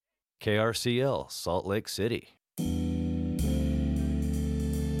KRCL, Salt Lake City.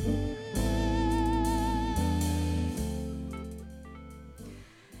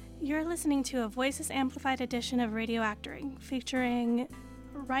 You're listening to a Voices Amplified edition of Radio Actoring, featuring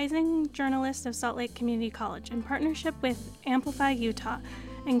rising journalists of Salt Lake Community College in partnership with Amplify Utah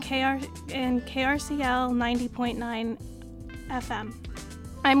and KRCL 90.9 FM.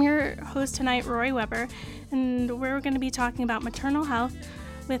 I'm your host tonight, Rory Weber, and we're going to be talking about maternal health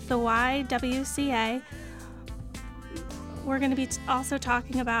with the YWCA. We're going to be also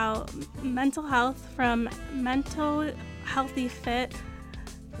talking about mental health from Mental Healthy Fit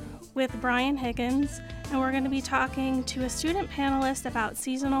with Brian Higgins, and we're going to be talking to a student panelist about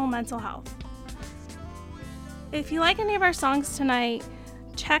seasonal mental health. If you like any of our songs tonight,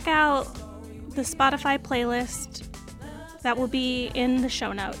 check out the Spotify playlist that will be in the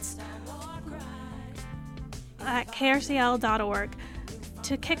show notes at krcl.org.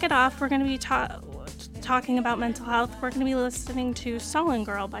 To kick it off, we're going to be talking about mental health. We're going to be listening to Sullen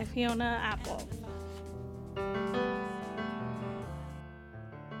Girl by Fiona Apple.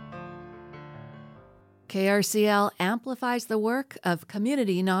 KRCL amplifies the work of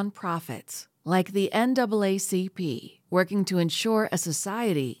community nonprofits like the NAACP, working to ensure a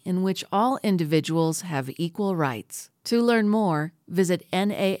society in which all individuals have equal rights. To learn more, visit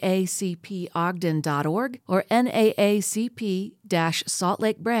naacpogden.org or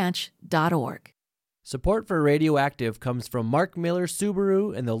naacp-saltlakebranch.org. Support for Radioactive comes from Mark Miller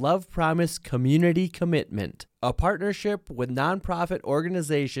Subaru and the Love Promise Community Commitment, a partnership with nonprofit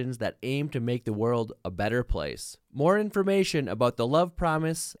organizations that aim to make the world a better place. More information about the Love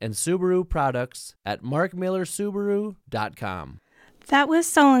Promise and Subaru products at markmillersubaru.com. That was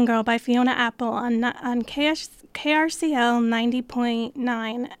Sullen Girl by Fiona Apple on KRCL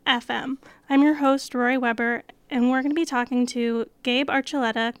 90.9 FM. I'm your host, Rory Weber, and we're going to be talking to Gabe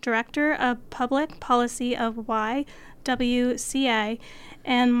Archuleta, Director of Public Policy of YWCA,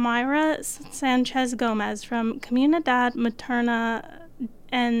 and Myra Sanchez Gomez from Comunidad Materna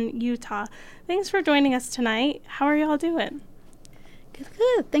in Utah. Thanks for joining us tonight. How are y'all doing?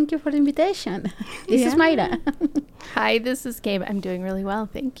 Good. Thank you for the invitation. This is Myra. Hi, this is Gabe. I'm doing really well.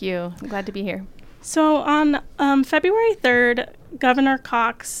 Thank you. I'm glad to be here. So on February 3rd, Governor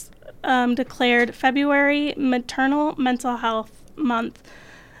Cox declared February Maternal Mental Health Month.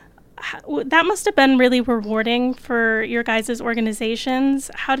 That must have been really rewarding for your guys'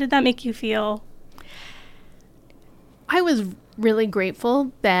 organizations. How did that make you feel? I was really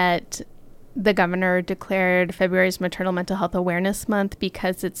grateful that the governor declared February's Maternal Mental Health Awareness Month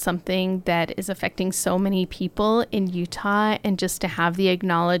because it's something that is affecting so many people in Utah, and just to have the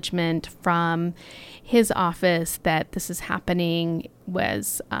acknowledgement from his office that this is happening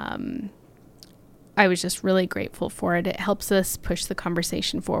was, I was just really grateful for it. It helps us push the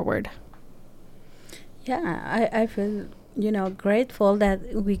conversation forward. Yeah, I feel, grateful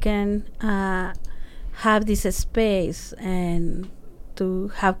that we can have this space and to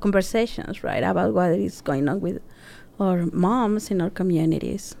have conversations, right, about what is going on with our moms in our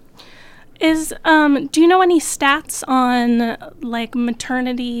communities. Do you know any stats on like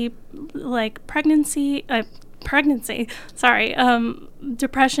maternity, like pregnancy,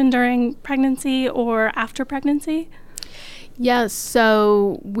 depression during pregnancy or after pregnancy? Yes,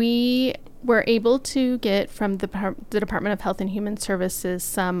 so we were able to get from the Department of Health and Human Services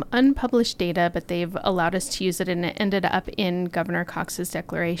some unpublished data, but they've allowed us to use it, and it ended up in Governor Cox's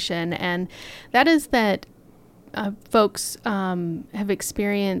declaration. And that is that folks have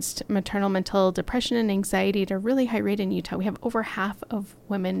experienced maternal mental depression and anxiety at a really high rate in Utah. We have over half of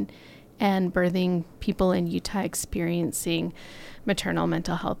women and birthing people in Utah experiencing maternal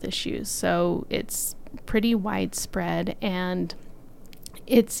mental health issues. So it's pretty widespread, and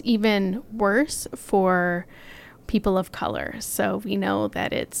it's even worse for people of color. So we know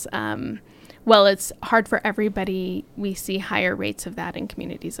that it's hard for everybody. We see higher rates of that in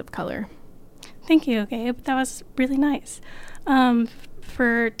communities of color. Thank you, Gabe. That was really nice to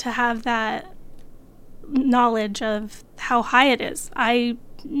have that knowledge of how high it is. I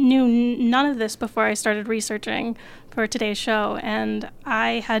knew none of this before I started researching for today's show, and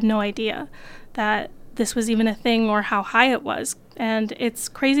I had no idea that this was even a thing or how high it was. And it's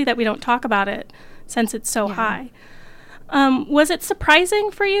crazy that we don't talk about it since it's so high. Was it surprising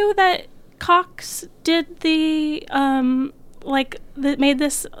for you that Cox did made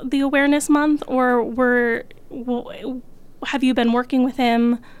this the awareness month, or have you been working with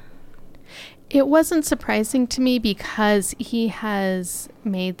him? It wasn't surprising to me because he has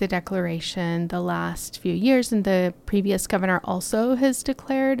made the declaration the last few years, and the previous governor also has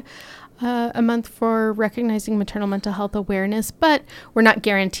declared a month for recognizing maternal mental health awareness, but we're not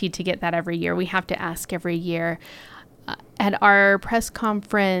guaranteed to get that every year. We have to ask every year. At our press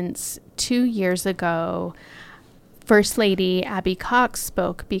conference 2 years ago, First Lady Abby Cox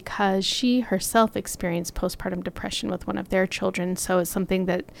spoke because she herself experienced postpartum depression with one of their children. So it's something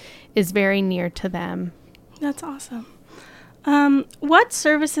that is very near to them. That's awesome. What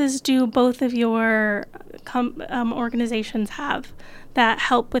services do both of your organizations have that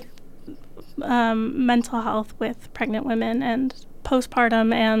help with mental health with pregnant women and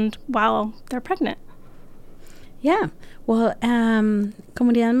postpartum and while they're pregnant? Yeah, well,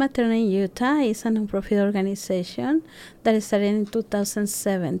 Comunidad Materna in Utah is a nonprofit organization that started in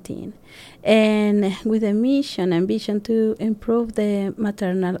 2017, and with a mission and vision to improve the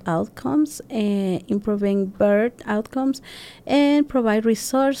maternal outcomes, improving birth outcomes, and provide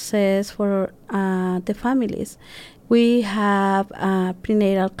resources for the families. We have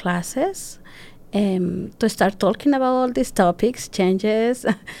prenatal classes to start talking about all these topics, changes,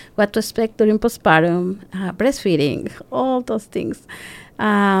 what to expect during postpartum, breastfeeding, all those things.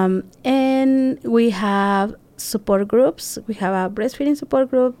 And we have support groups. We have a breastfeeding support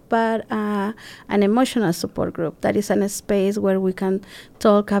group, but an emotional support group. That is a space where we can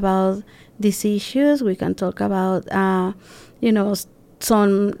talk about these issues. We can talk about,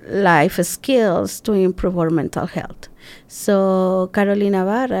 some life skills to improve our mental health. So Carolina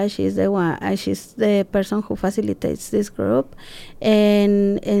Barra, she's the person who facilitates this group,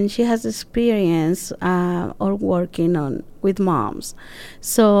 and she has experience or working with moms.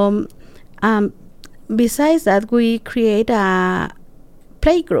 So besides that, we create a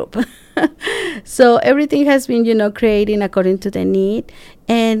play group. So everything has been, creating according to the need.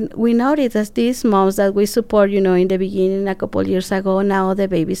 And we noticed that these moms that we support, in the beginning, a couple years ago, now the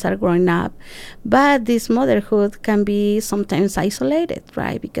babies are growing up. But this motherhood can be sometimes isolated,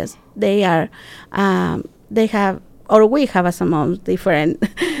 right? Because we have as a mom different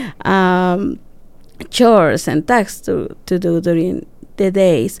chores and tasks to do during the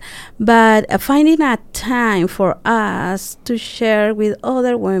days, but finding a time for us to share with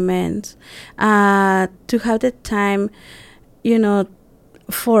other women, to have the time,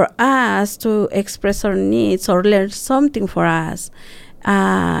 for us to express our needs or learn something for us,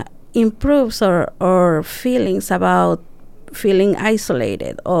 improves our feelings about feeling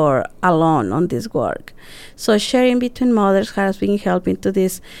isolated or alone on this work. So sharing between mothers has been helping to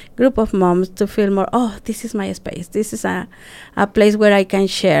this group of moms to feel more, this is my space. This is a place where I can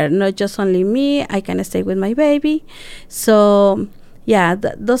share, not just only me, I can stay with my baby. So yeah,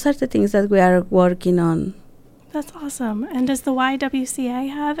 those are the things that we are working on. That's awesome. And does the YWCA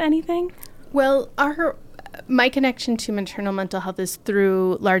have anything? Well, my connection to maternal mental health is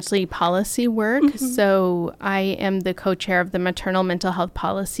through largely policy work. Mm-hmm. So I am the co-chair of the Maternal Mental Health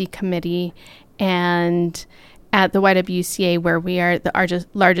Policy Committee, and at the YWCA, where we are the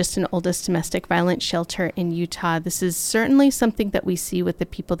largest and oldest domestic violence shelter in Utah, this is certainly something that we see with the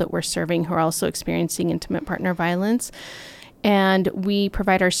people that we're serving who are also experiencing intimate partner violence. And we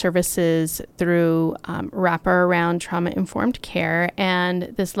provide our services through wraparound trauma-informed care.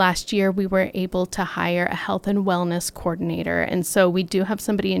 And this last year, we were able to hire a health and wellness coordinator. And so we do have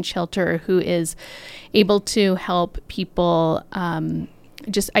somebody in shelter who is able to help people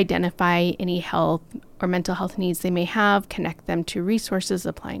just identify any health or mental health needs they may have, connect them to resources,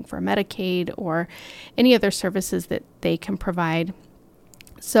 applying for Medicaid or any other services that they can provide.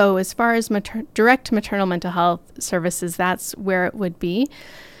 So as far as direct maternal mental health services, that's where it would be.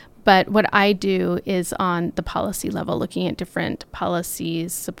 But what I do is on the policy level, looking at different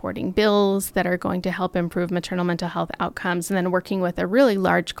policies, supporting bills that are going to help improve maternal mental health outcomes, and then working with a really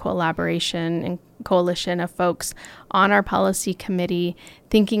large collaboration and coalition of folks on our policy committee,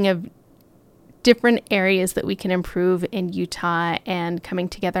 thinking of different areas that we can improve in Utah and coming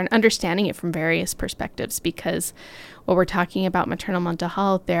together and understanding it from various perspectives, because when we're talking about maternal mental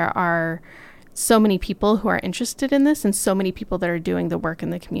health, there are so many people who are interested in this and so many people that are doing the work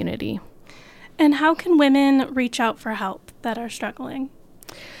in the community. And how can women reach out for help that are struggling?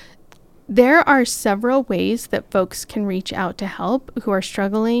 There are several ways that folks can reach out to help who are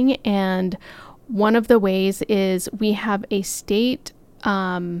struggling, and one of the ways is we have a state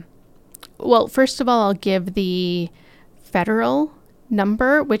well, first of all, I'll give the federal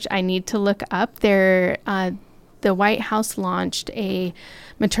number, which I need to look up. The White House launched a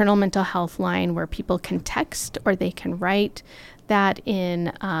maternal mental health line where people can text or they can write that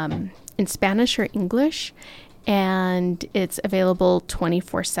in Spanish or English, and it's available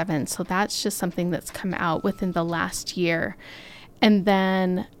 24/7. So that's just something that's come out within the last year. And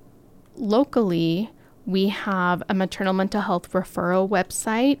then locally, We have a maternal mental health referral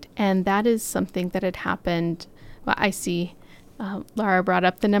website, and that is something that had happened. Well, I see Laura brought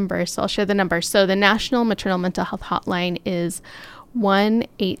up the number, so I'll share the number. So the National Maternal Mental Health Hotline is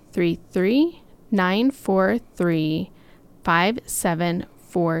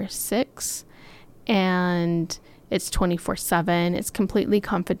 1-833-943-5746, and it's 24/7. It's completely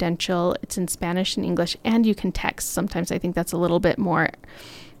confidential. It's in Spanish and English, and you can text. Sometimes I think that's a little bit more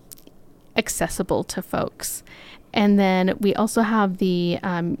accessible to folks. And then we also have the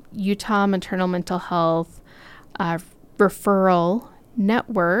Utah Maternal Mental Health Referral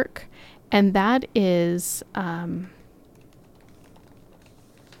Network, and that is, I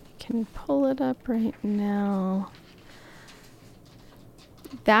can pull it up right now.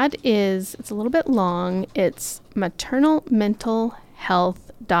 That is, it's a little bit long. It's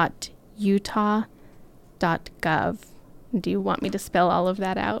maternalmentalhealth.utah.gov. Do you want me to spell all of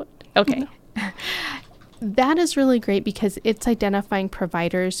that out? Okay. That is really great because it's identifying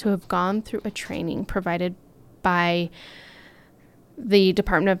providers who have gone through a training provided by the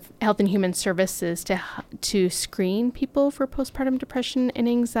Department of Health and Human Services to screen people for postpartum depression and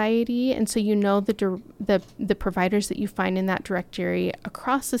anxiety. And so the providers that you find in that directory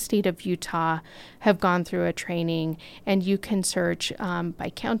across the state of Utah have gone through a training, and you can search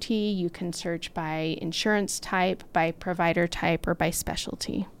by county, you can search by insurance type, by provider type, or by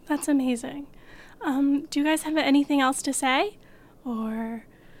specialty. That's amazing. Do you guys have anything else to say? Or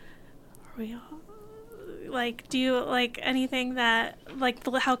are we all... do you anything that,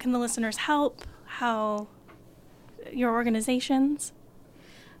 how can the listeners help? How your organizations?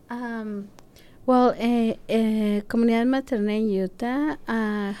 Comunidad Materna in Utah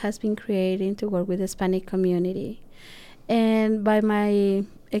has been created to work with the Hispanic community. And by my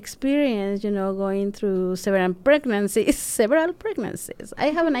experience, going through several pregnancies, I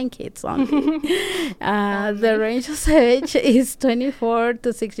have 9 kids only. The range of age is 24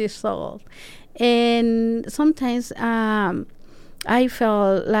 to 6 years old. And sometimes I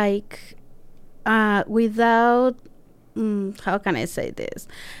felt like without, how can I say this?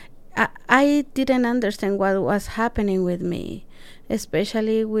 I didn't understand what was happening with me,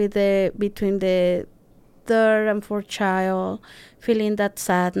 especially between the third and fourth child, feeling that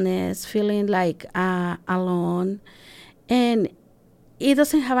sadness, feeling like alone. And it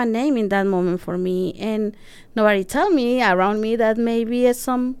doesn't have a name in that moment for me. And nobody told me around me that maybe it's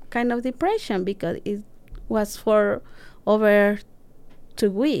some kind of depression, because it was for over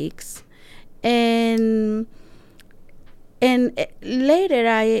 2 weeks. And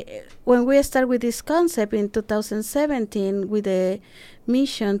later, when we started with this concept in 2017 with the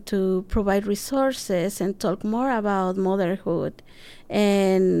mission to provide resources and talk more about motherhood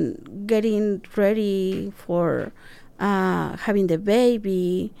and getting ready for having the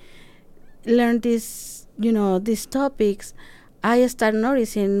baby, learn these topics, I started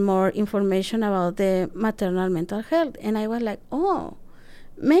noticing more information about the maternal mental health. And I was like, oh,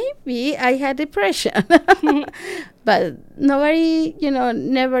 maybe I had depression. But nobody,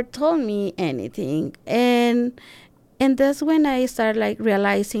 never told me anything. And that's when I started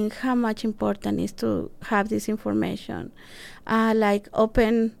realizing how much important it is to have this information.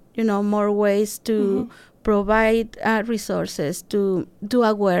 Open, more ways to provide resources, to do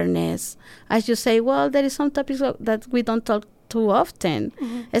awareness. As you say, there is some topics that we don't talk too often,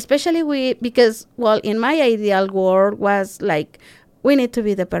 especially because in my ideal world was we need to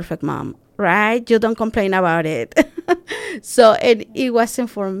be the perfect mom, right? You don't complain about it. So it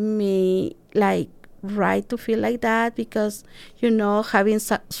wasn't for me right to feel like that, because having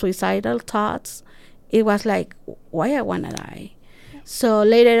suicidal thoughts, it was why I wanna die. So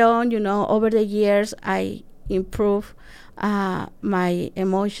later on, over the years, I improved my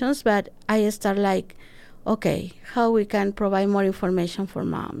emotions, but I started okay, how we can provide more information for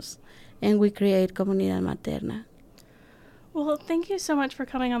moms, and we create Comunidad Materna. Well, thank you so much for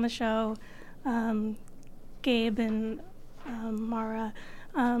coming on the show, Gabe and Mara.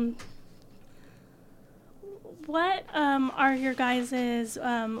 What are your guys'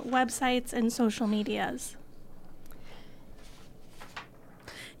 websites and social medias?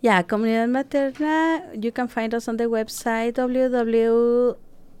 Yeah, Comunidad Materna, you can find us on the website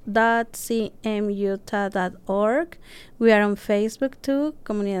www.cmutah.org. We are on Facebook too,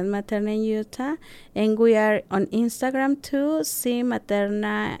 Comunidad Materna in Utah, and we are on Instagram too, C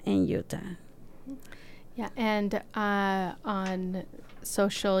Materna in Utah. Yeah, and on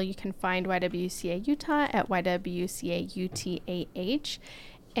social, you can find YWCA Utah at YWCA UTAH,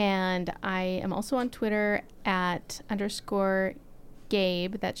 and I am also on Twitter at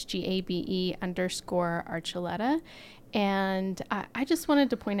Gabe, that's GABE_Archuleta. And I just wanted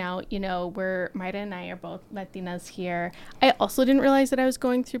to point out, where Mayra and I are both Latinas here. I also didn't realize that I was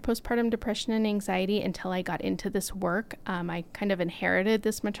going through postpartum depression and anxiety until I got into this work. I kind of inherited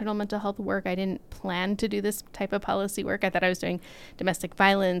this maternal mental health work. I didn't plan to do this type of policy work. I thought I was doing domestic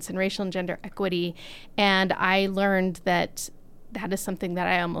violence and racial and gender equity. And I learned that is something that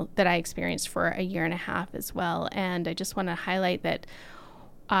I experienced for a year and a half as well. And I just want to highlight that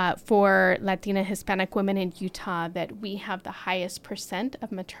for Latina Hispanic women in Utah, that we have the highest percent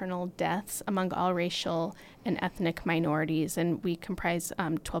of maternal deaths among all racial and ethnic minorities, and we comprise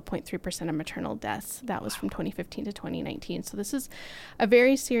 12.3% of maternal deaths. That was from 2015 to 2019. So this is a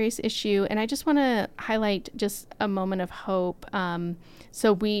very serious issue, and I just want to highlight just a moment of hope.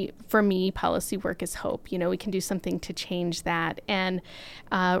 For me, policy work is hope. We can do something to change that. And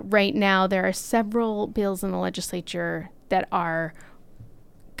right now, there are several bills in the legislature that are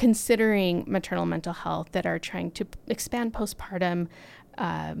considering maternal mental health, that are trying to expand postpartum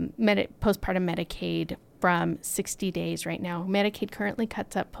Medicaid from 60 days right now. Medicaid currently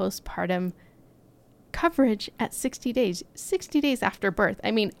cuts up postpartum coverage at 60 days after birth.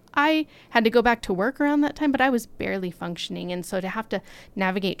 I mean, I had to go back to work around that time, but I was barely functioning. And so to have to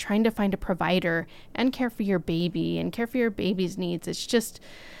navigate trying to find a provider and care for your baby and care for your baby's needs, it's just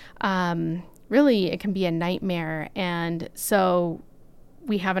really, it can be a nightmare. And so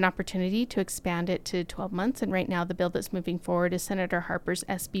we have an opportunity to expand it to 12 months. And right now, the bill that's moving forward is Senator Harper's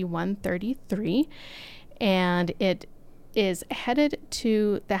SB 133. And it is headed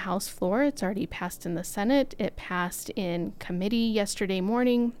to the House floor. It's already passed in the Senate. It passed in committee yesterday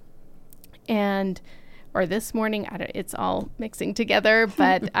morning or this morning. It's all mixing together,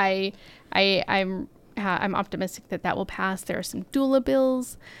 but I'm optimistic that will pass. There are some doula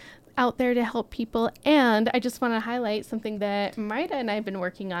bills out there to help people. And I just want to highlight something that Mayra and I have been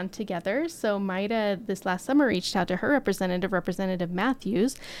working on together. So Mayra this last summer reached out to her Representative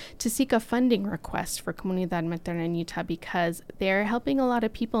Matthews, to seek a funding request for Comunidad Materna in Utah, because they're helping a lot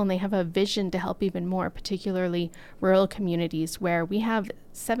of people and they have a vision to help even more, particularly rural communities where we have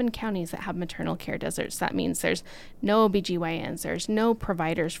 7 counties that have maternal care deserts. That means there's no OBGYNs, there's no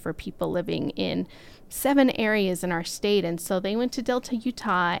providers for people living in 7 areas in our state. And so they went to Delta,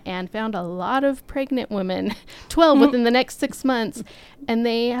 Utah, and found a lot of pregnant women, 12 within the next 6 months. And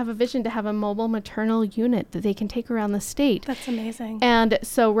they have a vision to have a mobile maternal unit that they can take around the state. That's amazing. And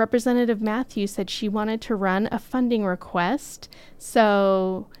so Representative Matthews said she wanted to run a funding request.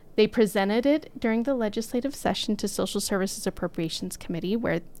 So they presented it during the legislative session to Social Services Appropriations Committee,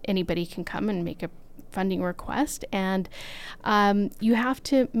 where anybody can come and make a funding request. And you have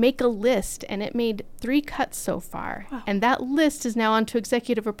to make a list, and it made 3 cuts so far. Wow. And that list is now on to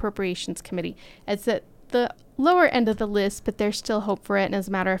Executive Appropriations Committee. It's at the lower end of the list, but there's still hope for it. And as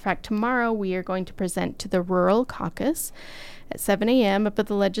a matter of fact, tomorrow we are going to present to the Rural Caucus at 7 a.m. up at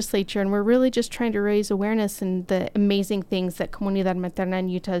the legislature, and we're really just trying to raise awareness and the amazing things that Comunidad Materna in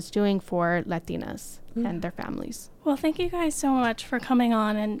Utah is doing for Latinas and their families. Well, thank you guys so much for coming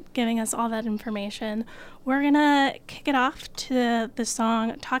on and giving us all that information. We're going to kick it off to the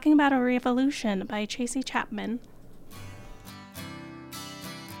song Talking About a Revolution by Tracy Chapman.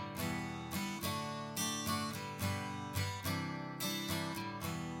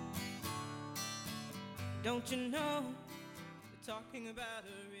 Don't you know?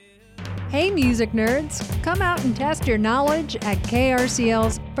 Hey music nerds, come out and test your knowledge at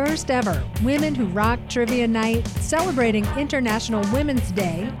KRCL's first ever Women Who Rock Trivia Night, celebrating International Women's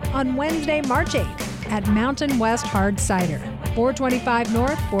Day on Wednesday, March 8th at Mountain West Hard Cider, 425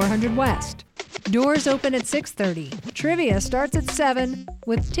 North, 400 West. Doors open at 6:30. Trivia starts at 7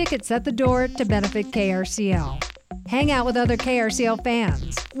 with tickets at the door to benefit KRCL. Hang out with other KRCL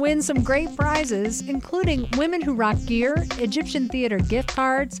fans. Win some great prizes, including Women Who Rock gear, Egyptian Theater gift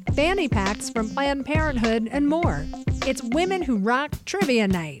cards, fanny packs from Planned Parenthood, and more. It's Women Who Rock Trivia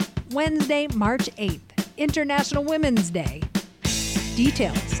Night, Wednesday, March 8th, International Women's Day.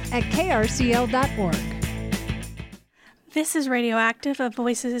 Details at krcl.org. This is Radioactive, a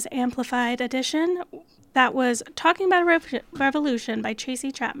Voices Amplified edition. That was Talking About a Revolution by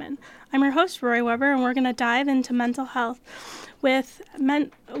Tracy Chapman. I'm your host, Rory Weber, and we're going to dive into mental health with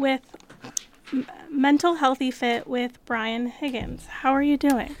Mental Healthy Fit with Brian Higgins. How are you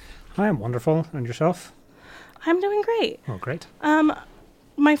doing? Hi, I'm wonderful. And yourself? I'm doing great. Oh, great.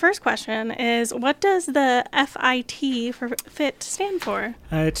 My first question is, what does the FIT for FIT stand for?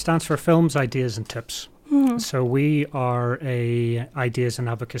 It stands for Films, Ideas, and Tips. Mm-hmm. So we are a ideas and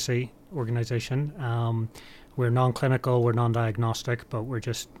advocacy organization. We're non-clinical, we're non-diagnostic, but we're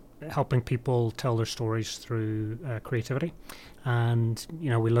just helping people tell their stories through creativity. And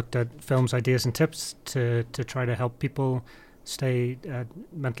we looked at films, ideas, and tips to try to help people stay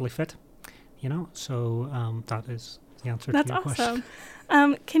mentally fit. So that is the answer That's to your question.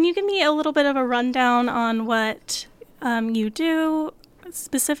 awesome. Can you give me a little bit of a rundown on what you do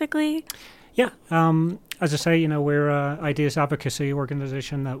specifically? Yeah. As I say, we're an ideas advocacy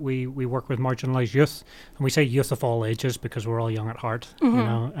organization that we work with marginalized youth, and we say youth of all ages because we're all young at heart.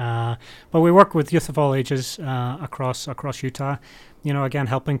 But we work with youth of all ages across Utah. Again,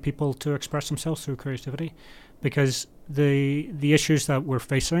 helping people to express themselves through creativity, because the issues that we're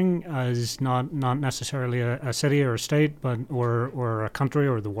facing as not necessarily a city or a state, but or a country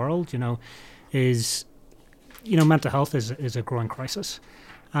or the world, is mental health is a growing crisis,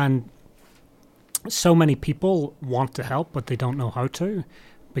 and so many people want to help, but they don't know how to,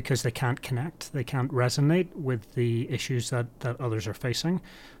 because they can't connect, they can't resonate with the issues that others are facing.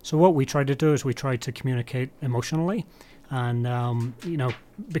 So what we try to do is we try to communicate emotionally. And,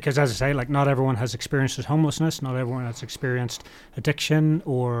 because as I say, like, not everyone has experienced homelessness, not everyone has experienced addiction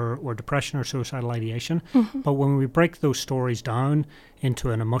or depression or suicidal ideation. But when we break those stories down into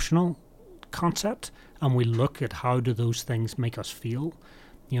an emotional concept and we look at how do those things make us feel,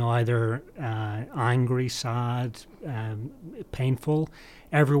 either angry, sad, painful,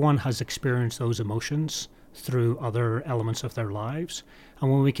 everyone has experienced those emotions through other elements of their lives. And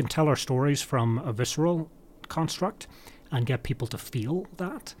when we can tell our stories from a visceral construct and get people to feel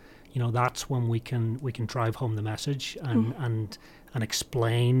that, that's when we can drive home the message and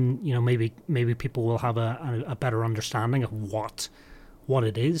explain. Maybe people will have a better understanding of what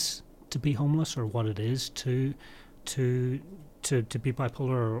it is to be homeless, or what it is to be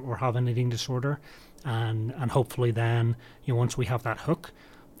bipolar or have an eating disorder, and hopefully then once we have that hook,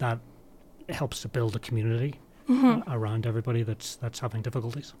 that helps to build a community around everybody that's having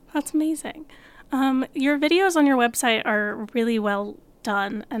difficulties. That's amazing. Your videos on your website are really well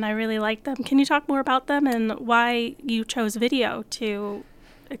done, and I really like them. Can you talk more about them and why you chose video to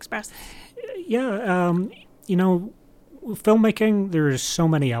express? Yeah, filmmaking, there's so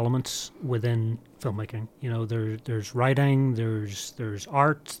many elements within filmmaking. There's writing, there's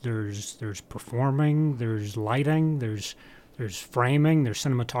art, there's performing, there's lighting, there's framing, there's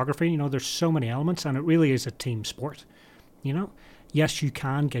cinematography. There's so many elements, and it really is a team sport. Yes, you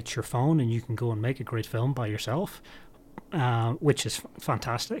can get your phone and you can go and make a great film by yourself, which is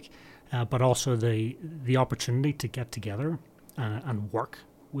fantastic, but also the opportunity to get together and work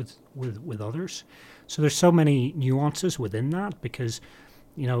with others. So there's so many nuances within that, because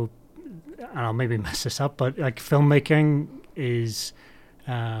and I'll maybe mess this up, but like, filmmaking is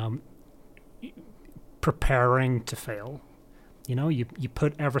preparing to fail. You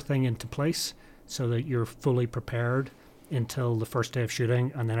put everything into place so that you're fully prepared until the first day of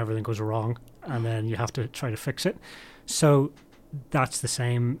shooting, and then everything goes wrong, and then you have to try to fix it. So that's the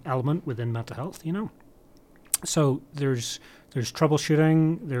same element within mental health. So there's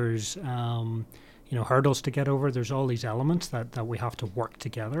troubleshooting, there's hurdles to get over. There's all these elements that we have to work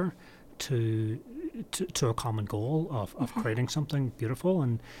together to a common goal of creating something beautiful.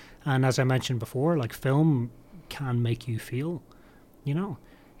 And as I mentioned before, like, film can make you feel.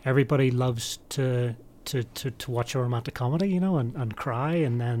 Everybody loves to watch a romantic comedy, and cry,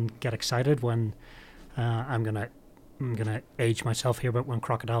 and then get excited when I'm gonna age myself here, but when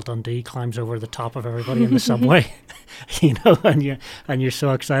Crocodile Dundee climbs over the top of everybody in the subway, and you're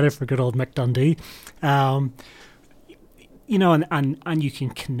so excited for good old Mick Dundee, and you can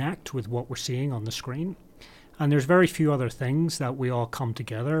connect with what we're seeing on the screen. And there's very few other things that we all come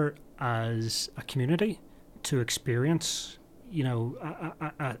together as a community to experience,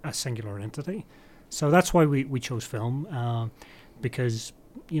 a singular entity. So that's why we chose film, because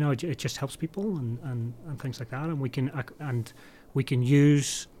it just helps people and things like that, and we can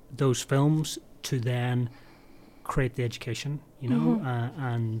use those films to then create the education,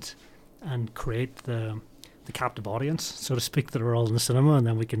 and create the captive audience, so to speak, that are all in the cinema, and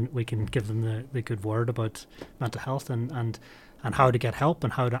then we can give them the good word about mental health and how to get help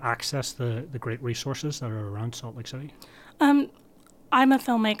and how to access the great resources that are around Salt Lake City. I'm a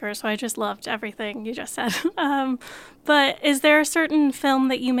filmmaker, so I just loved everything you just said. But is there a certain film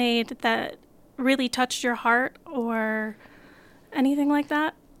that you made that really touched your heart, or anything like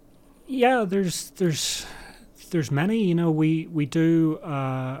that? Yeah, there's many. We do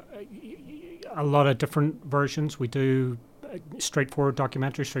a lot of different versions. We do straightforward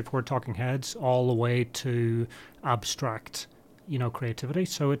documentaries, straightforward talking heads, all the way to abstract, creativity.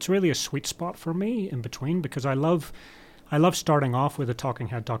 So it's really a sweet spot for me in between, because I love starting off with a talking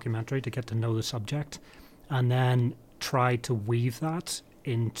head documentary to get to know the subject, and then try to weave that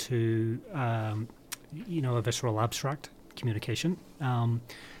into, a visceral abstract communication.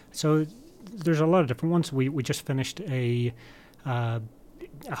 So there's a lot of different ones. We just finished a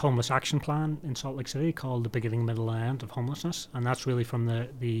homeless action plan in Salt Lake City called The Beginning, Middle, and End of Homelessness, and that's really from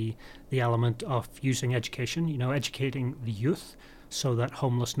the element of using education, educating the youth so that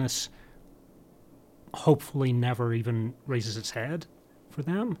homelessness hopefully never even raises its head for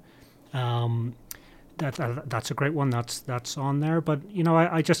them. That's a great one. That's on there. But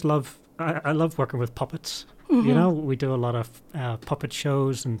I just love I love working with puppets. We do a lot of puppet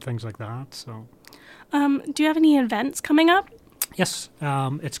shows and things like that. So, do you have any events coming up? Yes,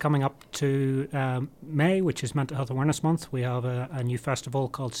 it's coming up to May, which is Mental Health Awareness Month. We have a new festival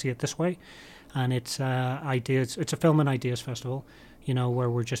called See It This Way, and it's ideas. It's a film and ideas festival. Where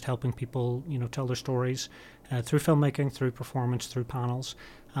we're just helping people, tell their stories through filmmaking, through performance, through panels,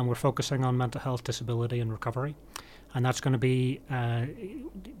 and we're focusing on mental health, disability, and recovery. And that's going to be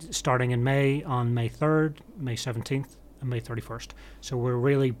starting in May, on May 3rd, May 17th, and May 31st. So we're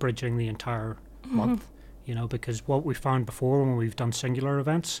really bridging the entire month, because what we found before when we've done singular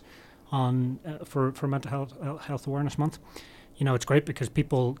events on for Mental Health Awareness Month, it's great because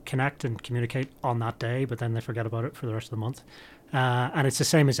people connect and communicate on that day, but then they forget about it for the rest of the month. And it's the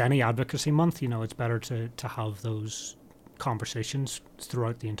same as any advocacy month. It's better to have those conversations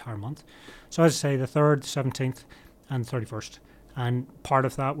throughout the entire month. So as I say, the 3rd, 17th, and 31st. And part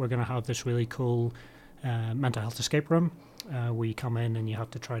of that, we're going to have this really cool mental health escape room. We come in and you have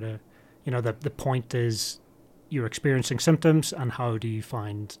to try to, the point is you're experiencing symptoms and how do you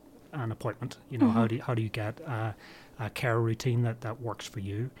find an appointment? How do you get a care routine that works for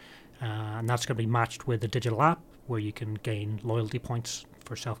you? And that's going to be matched with a digital app where you can gain loyalty points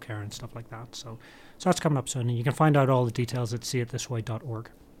for self-care and stuff like that. So that's coming up soon, and you can find out all the details at seeitThisWay.org.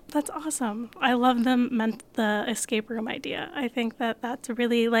 That's awesome. I love the escape room idea. I think that's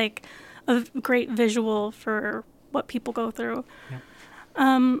really like a great visual for what people go through. Yeah.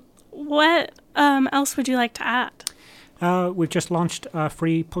 What else would you like to add? We've just launched a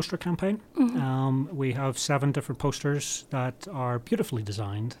free poster campaign. We have 7 different posters that are beautifully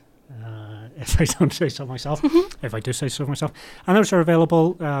designed. If I don't say so myself, if I do say so myself, and those are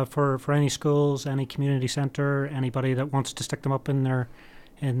available for any schools, any community center, anybody that wants to stick them up in their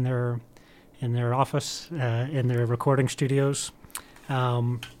office, in their recording studios,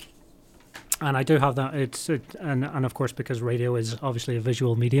 and I do have that. And of course, because radio is obviously a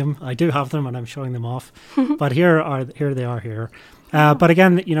visual medium, I do have them and I'm showing them off. But here they are here. But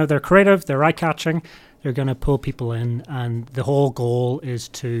again, they're creative, they're eye-catching. They're going to pull people in, and the whole goal is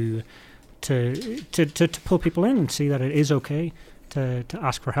to pull people in and see that it is okay to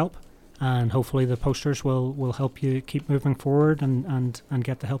ask for help, and hopefully the posters will help you keep moving forward and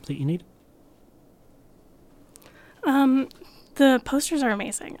get the help that you need. The posters are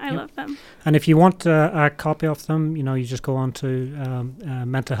amazing. I love them. And if you want a copy of them, you just go on to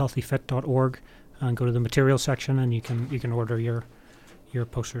mentalhealthyfit.org and go to the materials section, and you can order your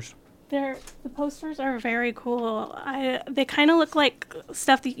posters. The posters are very cool. They kind of look like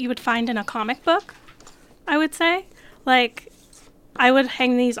stuff that you would find in a comic book, I would say. Like, I would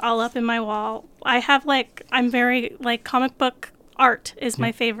hang these all up in my wall. I'm very, comic book art is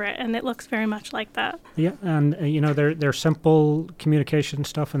my favorite, and it looks very much like that. Yeah, and, they're simple communication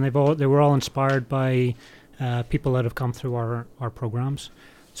stuff, and they were all inspired by people that have come through our programs.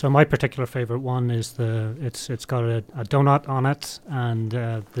 So my particular favorite one is it's got a donut on it, and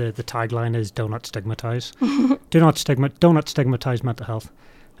the tagline is "Do not stigmatize." Do not stigmatize mental health.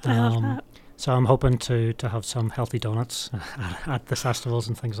 I love that. So I'm hoping to have some healthy donuts at the festivals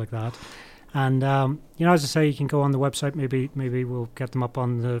and things like that. And as I say, you can go on the website. Maybe we'll get them up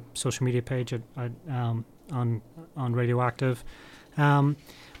on the social media page on Radioactive.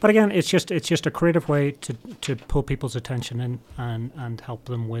 But again, it's just a creative way to pull people's attention in and help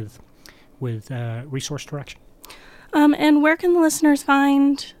them with resource direction. And where can the listeners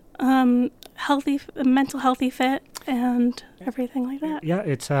find Mental Healthy Fit and everything like that? Yeah,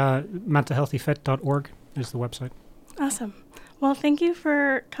 it's mentalhealthyfit.org is the website. Awesome. Well, thank you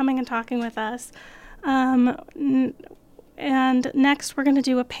for coming and talking with us. And next, we're going to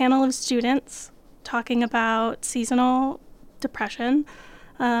do a panel of students talking about seasonal depression.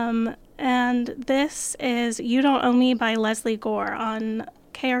 And this is You Don't Owe Me by Leslie Gore on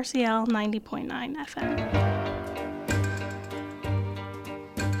KRCL 90.9 FM.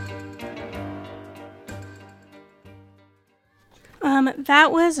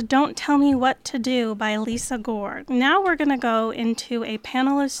 That was Don't Tell Me What to Do by Lisa Gore. Now we're going to go into a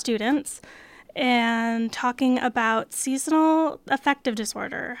panel of students and talking about seasonal affective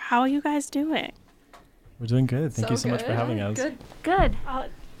disorder. How are you guys doing? We're doing good. Thank you so much for having us. Good. Do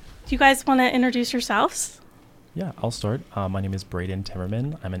you guys want to introduce yourselves? Yeah, I'll start. My name is Braden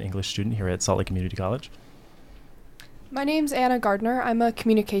Timmerman. I'm an English student here at Salt Lake Community College. My name's Anna Gardner. I'm a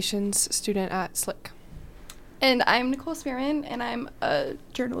communications student at SLIC. And I'm Nicole Spearman, and I'm a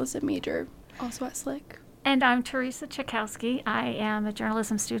journalism major, also at SLIC. And I'm Teresa Tchaikovsky. I am a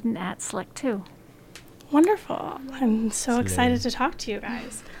journalism student at SLIC too. Wonderful. I'm so excited to talk to you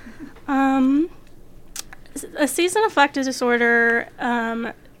guys. A season affective disorder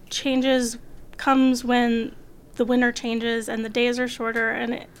comes when the winter changes and the days are shorter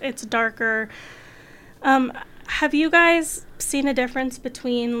and it's darker. Have you guys seen a difference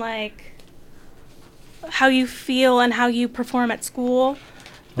between like how you feel and how you perform at school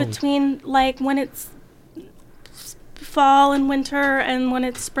between like when it's fall and winter and when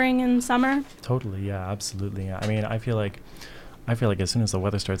it's spring and summer? Totally, yeah, absolutely. I mean, I feel like as soon as the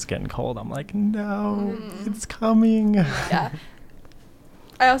weather starts getting cold, I'm like, no, it's coming. Yeah.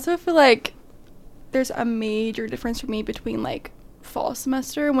 I also feel like there's a major difference for me between like fall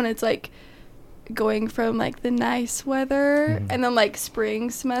semester when it's like going from like the nice weather and then like spring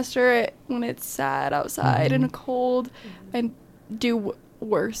semester when it's sad outside and cold, and do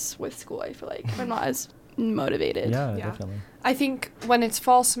worse with school. I feel like I'm not as motivated. Yeah, definitely. I think when it's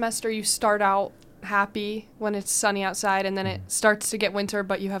fall semester, you start out happy when it's sunny outside, and then it starts to get winter,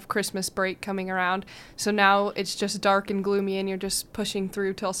 but you have Christmas break coming around. So now it's just dark and gloomy, and you're just pushing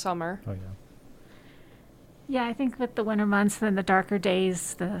through till summer. Oh, yeah. Yeah, I think with the winter months and the darker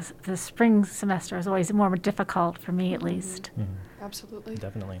days, the spring semester is always more difficult for me, at least. Absolutely.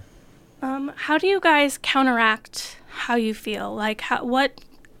 Definitely. How do you guys counteract how you feel? Like, what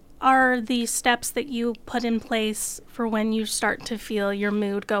are the steps that you put in place for when you start to feel your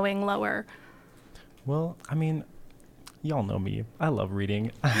mood going lower? Well, I mean, y'all know me. I love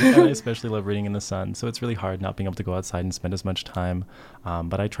reading. And I especially love reading in the sun. So it's really hard not being able to go outside and spend as much time.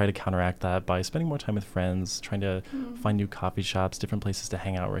 But I try to counteract that by spending more time with friends, trying to find new coffee shops, different places to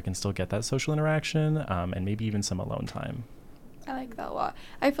hang out where I can still get that social interaction, and maybe even some alone time. I like that a lot.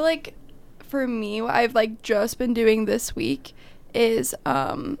 I feel like for me, what I've like just been doing this week is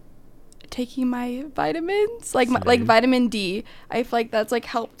taking my vitamins, like like vitamin D. I feel like that's like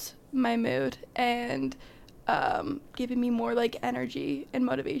helped my mood and giving me more like energy and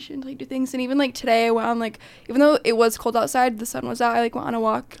motivation to like do things. And even like today I went on like, even though it was cold outside, the sun was out, I like went on a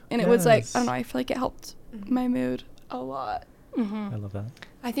walk, and it was like, I don't know, I feel like it helped my mood a lot. I love that.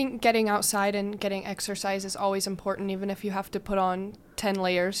 I think getting outside and getting exercise is always important, even if you have to put on 10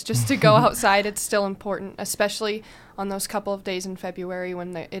 layers just to go outside. It's still important, especially on those couple of days in February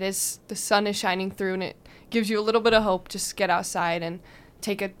when the sun is shining through and it gives you a little bit of hope. Just get outside and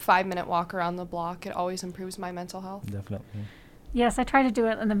take a 5-minute walk around the block. It always improves my mental health. Definitely. Yes, I try to do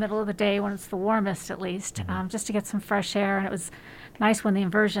it in the middle of the day when it's the warmest, at least, just to get some fresh air. And it was nice when the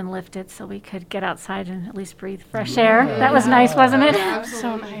inversion lifted so we could get outside and at least breathe fresh air. That was nice, wasn't it?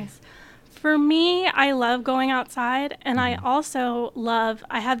 So nice. For me, I love going outside, and I also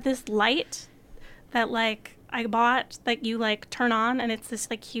I have this light that like I bought that you like turn on, and it's this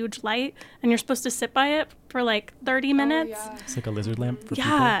like huge light, and you're supposed to sit by it for like 30 minutes. It's like a lizard lamp for people.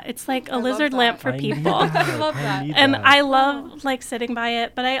 Yeah, it's like a lizard lamp for people. I love that. And I love like sitting by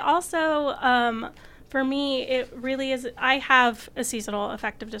it, but I also for me, it really is. I have a seasonal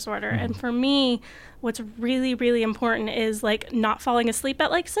affective disorder, and for me, what's really, really important is like not falling asleep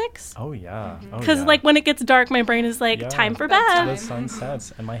at like 6. Oh yeah. Because like when it gets dark, my brain is like, time for bed. The sun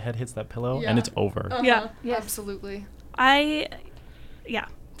sets, and my head hits that pillow, and it's over. Yeah. Yes. Absolutely.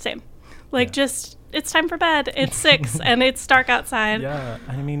 Same. Like just, it's time for bed. It's 6 and it's dark outside. Yeah,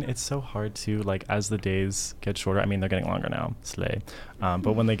 I mean, it's so hard to, like, as the days get shorter, I mean, they're getting longer now, slay.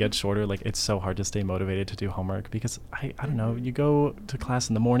 But when they get shorter, like, it's so hard to stay motivated to do homework because, I don't know, you go to class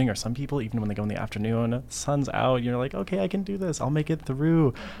in the morning, or some people, even when they go in the afternoon, the sun's out, you're like, okay, I can do this, I'll make it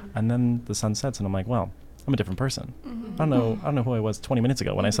through. And then the sun sets, and I'm like, well, I'm a different person. I don't know who I was 20 minutes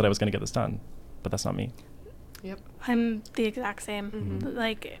ago when I said I was going to get this done, but that's not me. Yep. I'm the exact same.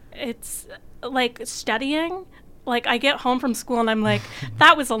 Like, it's like studying. Like, I get home from school and I'm like,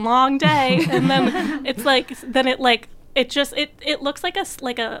 that was a long day. And then it's like, it looks like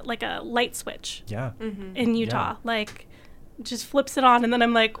a light switch. Yeah. In Utah. Yeah. Like, just flips it on, and then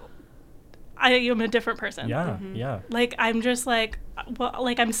I'm like, I am a different person. Yeah. Yeah. Like, I'm just like, well,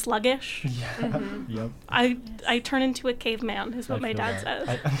 like I'm sluggish. Yeah. Yep. I turn into a caveman is what my dad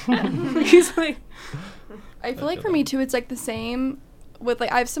says. He's like, I feel like for me too, it's like the same with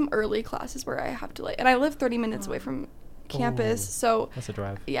like I have some early classes where I have to like, and I live 30 minutes away from campus, so that's a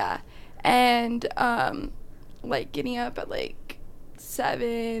drive. Yeah, and like getting up at like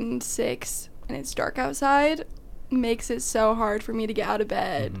 7, 6, and it's dark outside makes it so hard for me to get out of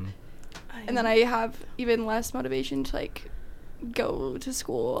bed. and then I have even less motivation to like go to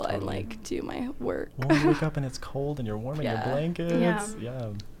school and like do my work. Well, you wake up and it's cold and you're warming your blankets. Yeah.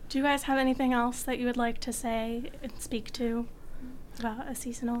 Do you guys have anything else that you would like to say and speak to about a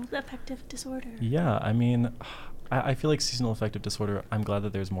seasonal affective disorder? Yeah, I mean, I feel like seasonal affective disorder, I'm glad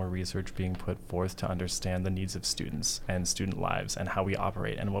that there's more research being put forth to understand the needs of students and student lives and how we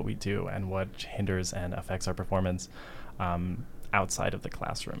operate and what we do and what hinders and affects our performance outside of the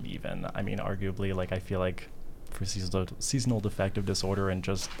classroom even. I mean, arguably, like I feel like for seasonal affective disorder and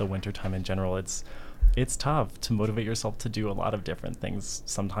just the wintertime in general, it's tough to motivate yourself to do a lot of different things.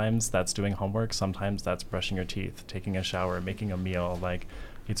 Sometimes that's doing homework, sometimes that's brushing your teeth, taking a shower, making a meal. Like,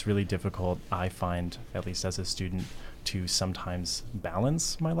 it's really difficult, I find, at least as a student, to sometimes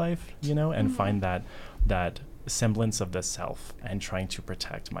balance my life, you know, and find that semblance of the self and trying to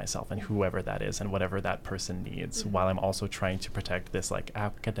protect myself and whoever that is and whatever that person needs, while I'm also trying to protect this like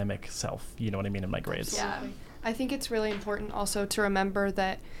academic self, you know what I mean, in my grades. Yeah. I think it's really important also to remember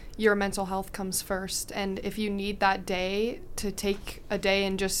that your mental health comes first, and if you need that day to take a day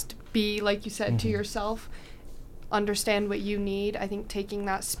and just be, like you said, to yourself, understand what you need, I think taking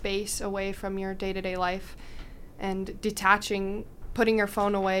that space away from your day-to-day life and detaching, putting your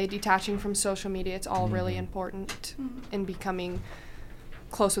phone away, detaching from social media, it's all really important in becoming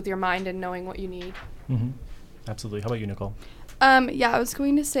close with your mind and knowing what you need. Absolutely. How about you, Nicole? Yeah, I was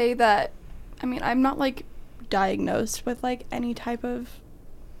going to say that, I mean, I'm not like diagnosed with like any type of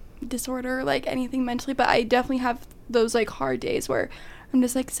disorder, like anything mentally, but I definitely have those like hard days where I'm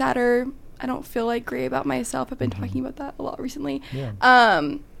just like sadder. I don't feel like great about myself. I've been talking about that a lot recently. Yeah.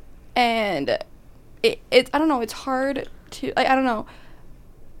 And it I don't know, it's hard to like, I don't know,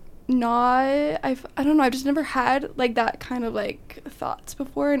 I don't know, I've just never had like that kind of like thoughts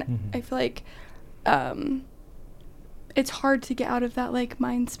before, and I feel like it's hard to get out of that like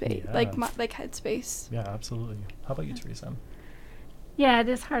mind space, like head space. Yeah, absolutely. How about you, Teresa? Yeah, it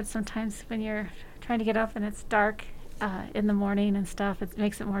is hard sometimes when you're trying to get up and it's dark in the morning and stuff. It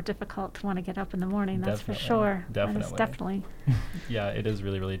makes it more difficult to want to get up in the morning. That's for sure. Definitely. Yeah, it is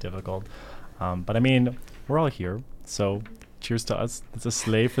really, really difficult. But I mean, we're all here, so cheers to us. It's a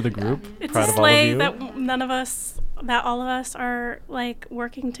sleigh for the group. It's Proud a of all of sleigh you. that all of us are like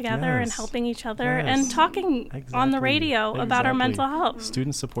working together and helping each other and talking on the radio about our mental health.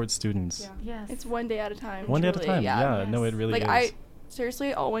 Students support students. Yeah. It's one day at a time. One day at a time. Yeah. No, it really like is. I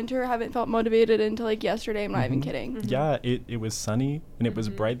seriously all winter haven't felt motivated until like yesterday. I'm not even kidding. Yeah, it was sunny and it was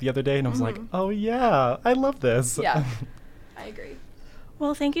bright the other day, and I was like, oh yeah, I love this. Yeah, I agree.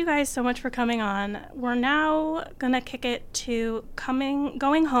 Well, thank you guys so much for coming on. We're now going to kick it to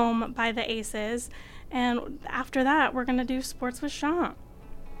Going Home by the Aces. And after that, we're going to do Sports with Sean.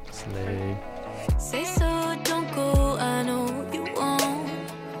 Slay. Say so, don't go, I know you won't.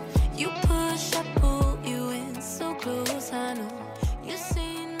 You push, I pull you in so close, I know. You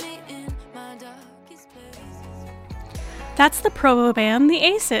seen me in my darkest places. That's the Provo band, the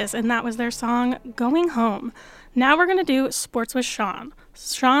Aces, and that was their song, Going Home. Now we're going to do Sports with Sean.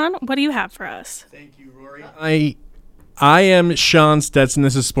 Sean, what do you have for us? Thank you, Rory. I am Sean Stetson.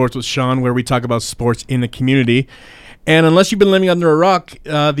 This is Sports with Sean, where we talk about sports in the community. And unless you've been living under a rock,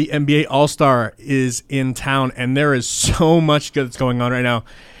 the NBA All-Star is in town, and there is so much good that's going on right now.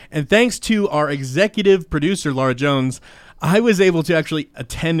 And thanks to our executive producer, Laura Jones, I was able to actually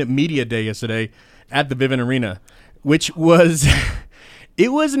attend Media Day yesterday at the Vivint Arena, which was, it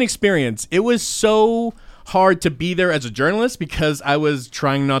was an experience. It was so hard to be there as a journalist because I was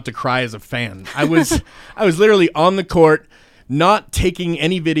trying not to cry as a fan. I was literally on the court, not taking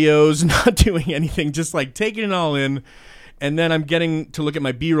any videos, not doing anything, just like taking it all in. And then I'm getting to look at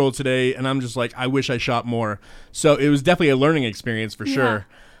my B-roll today, and I'm just like, I wish I shot more. So it was definitely a learning experience for sure.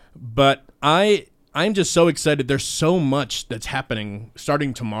 But I'm just so excited. There's so much that's happening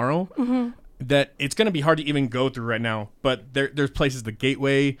starting tomorrow that it's going to be hard to even go through right now. But there's places, the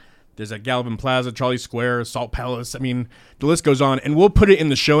Gateway, there's at Galvin Plaza, Charlie Square, Salt Palace. I mean, the list goes on. And we'll put it in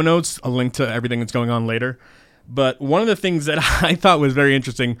the show notes, a link to everything that's going on later. But one of the things that I thought was very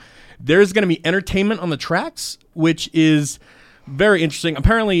interesting, there's going to be entertainment on the tracks, which is very interesting.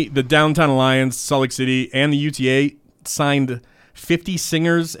 Apparently, the Downtown Alliance, Salt Lake City, and the UTA signed 50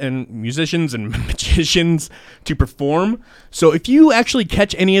 singers and musicians and magicians to perform. So if you actually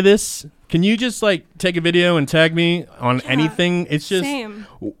catch any of this, can you just like take a video and tag me on anything? It's just... Same.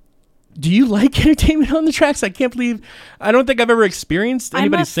 do you like entertainment on the tracks? I can't believe, I don't think I've ever experienced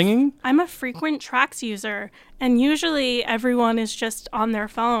anybody singing. I'm a frequent tracks user, and usually everyone is just on their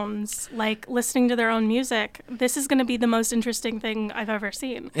phones, like listening to their own music. This is going to be the most interesting thing I've ever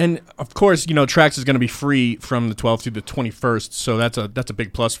seen. And of course, you know, tracks is going to be free from the 12th through the 21st, so that's a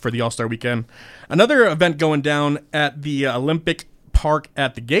big plus for the All-Star Weekend. Another event going down at the Olympic Park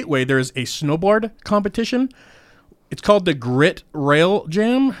at the Gateway, there's a snowboard competition. It's called the Grit Rail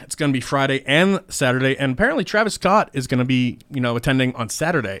Jam. It's going to be Friday and Saturday, and apparently Travis Scott is going to be, you know, attending on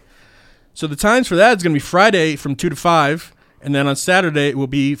Saturday. So the times for that is going to be Friday from 2 to 5, and then on Saturday it will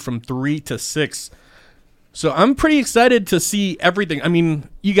be from 3 to 6. So I'm pretty excited to see everything. I mean,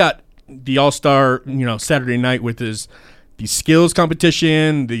 you got the All-Star, you know, Saturday night with the skills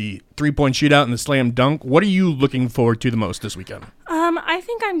competition, the three-point shootout, and the slam dunk. What are you looking forward to the most this weekend? I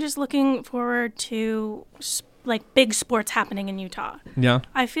think I'm just looking forward to like big sports happening in Utah. Yeah.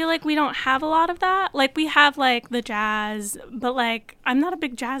 I feel like we don't have a lot of that. Like we have like the Jazz, but like I'm not a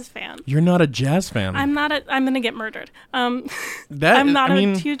big Jazz fan. You're not a Jazz fan. I'm going to get murdered. I'm not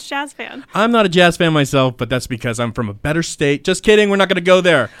a huge Jazz fan. I'm not a Jazz fan myself, but that's because I'm from a better state. Just kidding. We're not going to go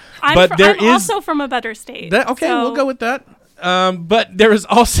there. I'm also from a better state. We'll go with that. But there is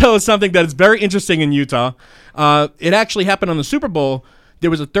also something that is very interesting in Utah. It actually happened on the Super Bowl. There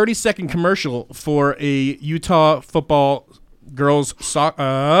was a 30-second commercial for a Utah football girls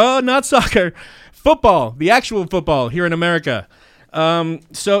not soccer, football, the actual football here in America.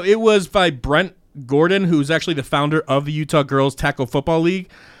 So it was by Brent Gordon, who's actually the founder of the Utah Girls Tackle Football League.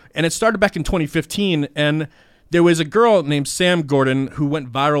 And it started back in 2015. And there was a girl named Sam Gordon who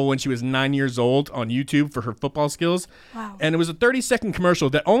went viral when she was 9 years old on YouTube for her football skills. Wow. And it was a 30-second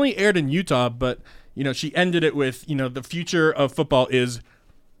commercial that only aired in Utah, but you know, she ended it with, you know, the future of football is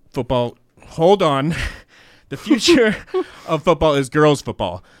football. Hold on. The future of football is girls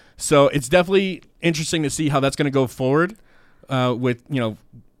football. So it's definitely interesting to see how that's going to go forward with, you know,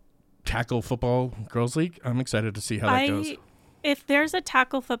 tackle football girls league. I'm excited to see how that goes. If there's a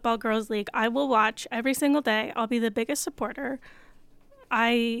tackle football girls league, I will watch every single day. I'll be the biggest supporter.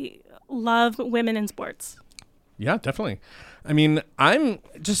 I love women in sports. Yeah, definitely. I mean, I'm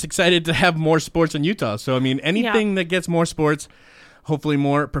just excited to have more sports in Utah. So, I mean, anything that gets more sports, hopefully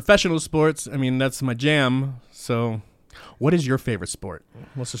more professional sports. I mean, that's my jam. So, what is your favorite sport?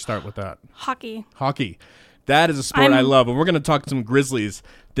 Let's just start with that. Hockey. Hockey. That is a sport I love. And we're going to talk to some Grizzlies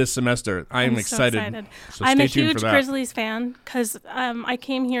this semester. I'm excited. So I'm a huge Grizzlies fan because I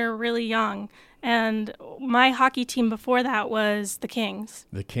came here really young. And my hockey team before that was the Kings.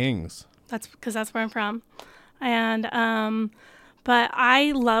 The Kings. That's because that's where I'm from. And but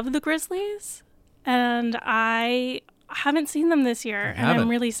I love the Grizzlies, and I haven't seen them this year, and I'm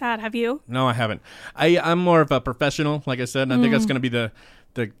really sad. Have you? No, I haven't. I'm more of a professional, like I said, and I think that's going to be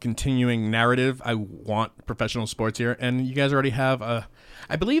the continuing narrative. I want professional sports here, and you guys already have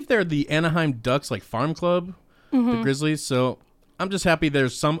I believe they're the Anaheim Ducks, like farm club, the Grizzlies. So I'm just happy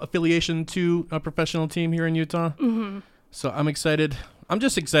there's some affiliation to a professional team here in Utah. So I'm excited. I'm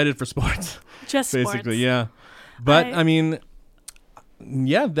just excited for sports. Just basically, sports. Yeah. But I mean,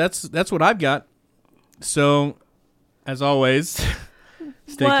 yeah, that's what I've got. So, as always,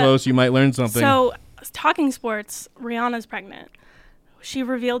 stay close. You might learn something. So, talking sports, Rihanna's pregnant. She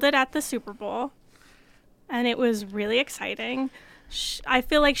revealed it at the Super Bowl, and it was really exciting. I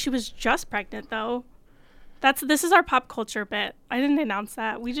feel like she was just pregnant, though. This is our pop culture bit. I didn't announce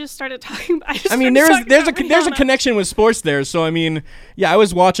that. We just started talking. I mean, there's a connection with sports there. So I mean, yeah, I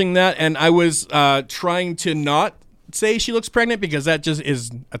was watching that and I was trying to not say she looks pregnant because that just is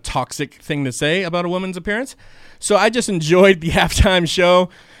a toxic thing to say about a woman's appearance. So I just enjoyed the halftime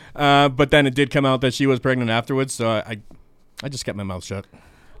show, but then it did come out that she was pregnant afterwards. So I just kept my mouth shut.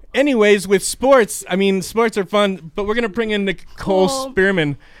 Anyways, with sports, I mean, sports are fun, but we're gonna bring in Nicole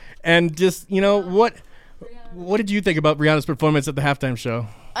Spearman, and just what did you think about Rihanna's performance at the halftime show?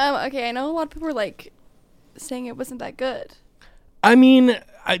 Okay, I know a lot of people were like saying it wasn't that good. I mean,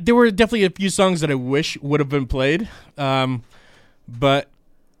 there were definitely a few songs that I wish would have been played, but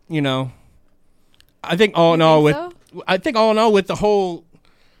you know, I think all in all with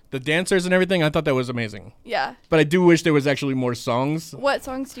the dancers and everything, I thought that was amazing. Yeah. But I do wish there was actually more songs. What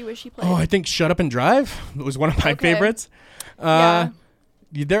songs do you wish he played? Oh, I think "Shut Up and Drive" was one of my favorites. Yeah.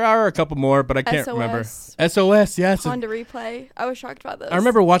 There are a couple more, but I can't remember. SOS, yes. Honda Replay. I was shocked about those. I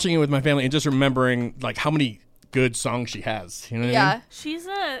remember watching it with my family and just remembering like how many good songs she has. You know what I mean? She's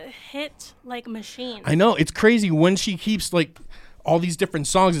a hit like machine. I know. It's crazy when she keeps like all these different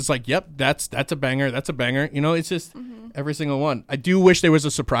songs. It's like, yep, that's a banger. That's a banger. You know, it's just every single one. I do wish there was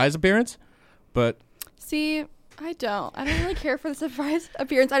a surprise appearance, but see, I don't really care for the surprise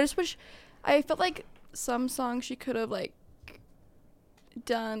appearance. I just wish, I felt like some songs she could have like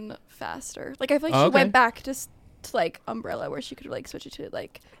done faster. Like I feel like she went back to like Umbrella, where she could have like switched it to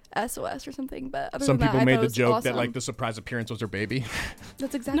like SOS or something. But other Some than people that, made I the thought it joke was that like awesome. the surprise appearance was her baby.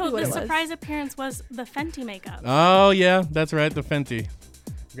 That's exactly No, what the it was. surprise appearance was the Fenty makeup. Oh yeah, that's right, the Fenty.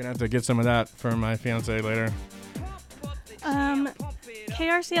 I'm gonna have to get some of that for my fiance later.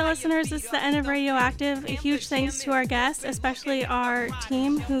 KRCL listeners, this is the end of Radioactive. A huge thanks to our guests, especially our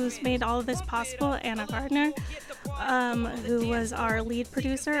team who's made all of this possible. Anna Gardner, who was our lead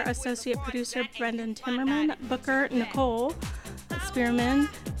producer, associate producer Brendan Timmerman, booker Nicole Spearman,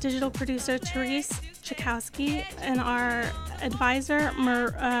 digital producer Therese Chakowski, and our advisor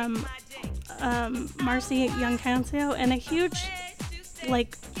Marcy Young-Cancio, and a huge,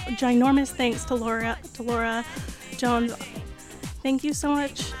 like, ginormous thanks to Laura Jones. Thank you so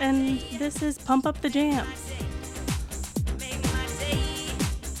much, and this is Pump Up the Jams.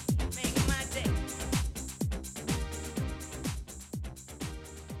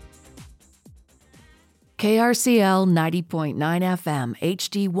 KRCL 90.9 FM,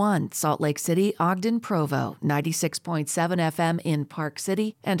 HD1, Salt Lake City, Ogden, Provo, 96.7 FM in Park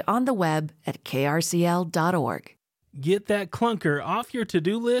City, and on the web at krcl.org. Get that clunker off your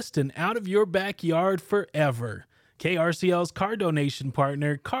to-do list and out of your backyard forever. KRCL's car donation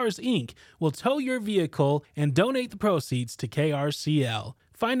partner, Cars Inc., will tow your vehicle and donate the proceeds to KRCL.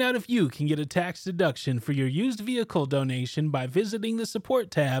 Find out if you can get a tax deduction for your used vehicle donation by visiting the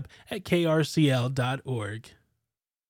support tab at krcl.org.